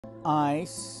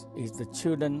Eyes is the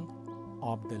children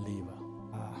of the liver.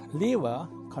 Liver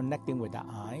connecting with the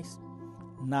eyes.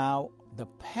 Now the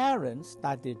parents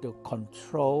started to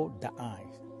control the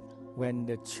eyes. When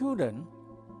the children,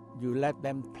 you let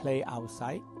them play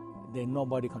outside, they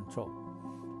nobody control.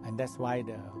 And that's why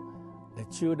the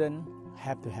children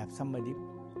have to have somebody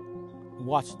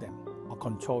watch them or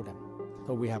control them.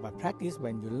 So we have a practice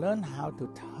when you learn how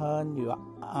to turn your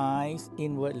eyes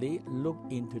inwardly, look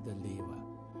into the liver.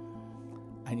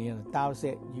 And in the Tao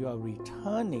said, you are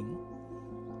returning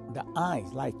the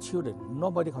eyes like children,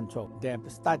 nobody control. They have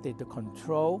started to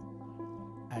control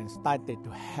and started to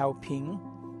helping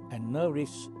and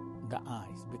nourish the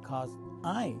eyes because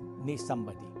I need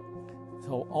somebody.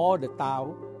 So all the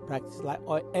Tao practice, like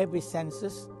every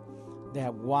senses, they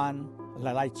have one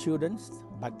like children,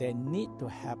 but they need to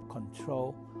have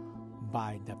control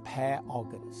by the pair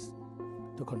organs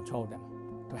to control them,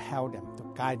 to help them, to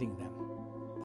guiding them.